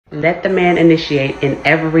Let the man initiate in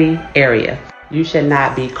every area. You should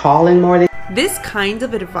not be calling more than... This kind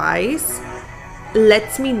of advice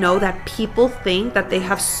lets me know that people think that they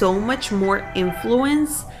have so much more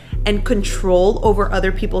influence and control over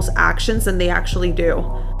other people's actions than they actually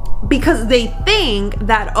do. Because they think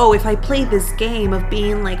that, oh, if I play this game of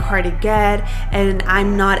being like hard to get and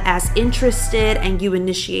I'm not as interested and you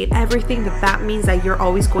initiate everything, that means that you're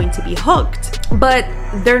always going to be hooked. But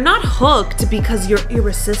they're not hooked because you're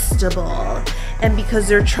irresistible and because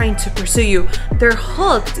they're trying to pursue you. They're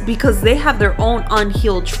hooked because they have their own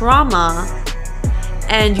unhealed trauma,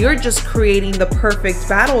 and you're just creating the perfect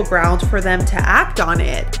battleground for them to act on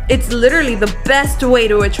it. It's literally the best way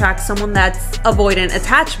to attract someone that's avoidant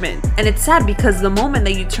attachment. And it's sad because the moment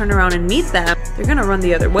that you turn around and meet them, they're gonna run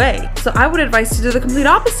the other way. So I would advise to do the complete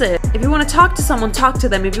opposite. If you wanna talk to someone, talk to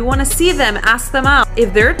them. If you wanna see them, ask them out.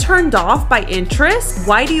 If they're turned off by interest,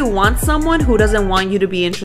 why do you want someone who doesn't want you to be interested?